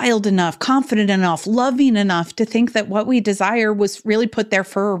wild enough, confident enough, loving enough to think that what we desire was really put there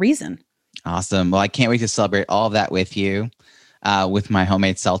for a reason? Awesome. Well, I can't wait to celebrate all of that with you. With my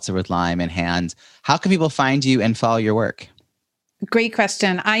homemade seltzer with lime in hand. How can people find you and follow your work? Great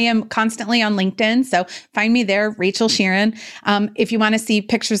question. I am constantly on LinkedIn, so find me there, Rachel Sheerin. If you want to see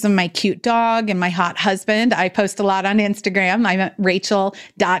pictures of my cute dog and my hot husband, I post a lot on Instagram. I'm at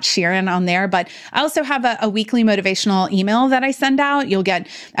rachel.sheerin on there, but I also have a weekly motivational email that I send out. You'll get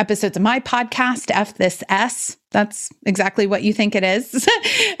episodes of my podcast, F This S. That's exactly what you think it is,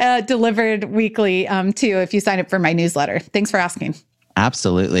 delivered weekly too, if you sign up for my newsletter. Thanks for asking.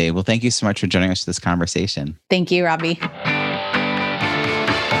 Absolutely. Well, thank you so much for joining us for this conversation. Thank you, Robbie.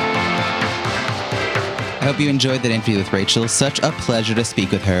 I hope you enjoyed that interview with Rachel. Such a pleasure to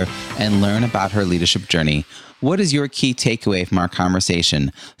speak with her and learn about her leadership journey. What is your key takeaway from our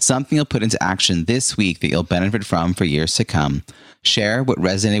conversation? Something you'll put into action this week that you'll benefit from for years to come. Share what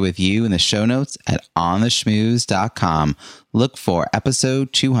resonated with you in the show notes at ontheschmooze.com. Look for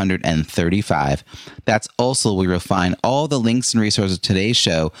episode 235. That's also where you'll find all the links and resources of today's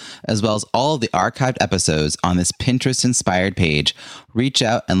show, as well as all of the archived episodes on this Pinterest-inspired page. Reach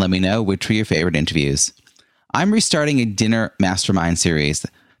out and let me know which were your favorite interviews. I'm restarting a dinner mastermind series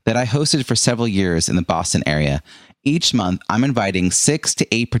that I hosted for several years in the Boston area. Each month, I'm inviting 6 to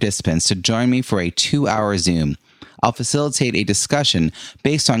 8 participants to join me for a 2-hour Zoom. I'll facilitate a discussion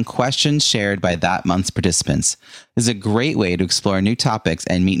based on questions shared by that month's participants. This is a great way to explore new topics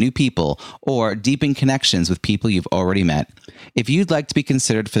and meet new people or deepen connections with people you've already met. If you'd like to be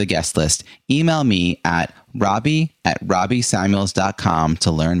considered for the guest list, email me at robbie@robbiesamuels.com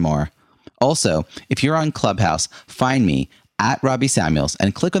to learn more. Also, if you're on Clubhouse, find me at Robbie Samuels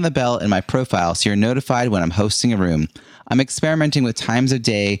and click on the bell in my profile so you're notified when I'm hosting a room. I'm experimenting with times of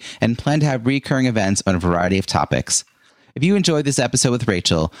day and plan to have recurring events on a variety of topics. If you enjoyed this episode with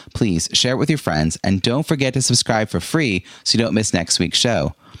Rachel, please share it with your friends and don't forget to subscribe for free so you don't miss next week's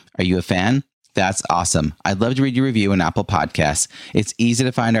show. Are you a fan? That's awesome. I'd love to read your review on Apple Podcasts. It's easy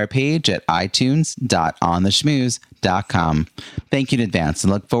to find our page at itunes.ontheschmooze.com. Thank you in advance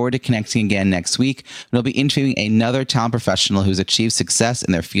and look forward to connecting again next week. We'll be interviewing another talent professional who's achieved success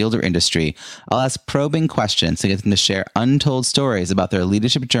in their field or industry. I'll ask probing questions to get them to share untold stories about their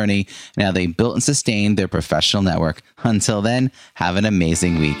leadership journey and how they built and sustained their professional network. Until then, have an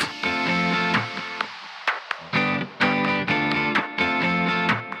amazing week.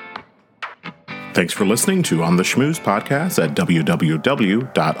 Thanks for listening to On the Schmooze podcast at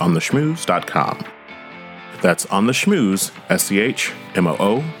www.ontheschmooze.com. That's On the Schmooze,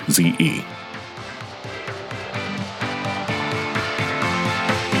 SCHMOOZE.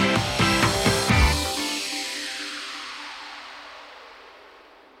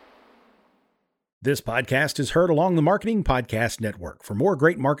 This podcast is heard along the Marketing Podcast Network. For more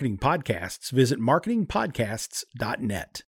great marketing podcasts, visit marketingpodcasts.net.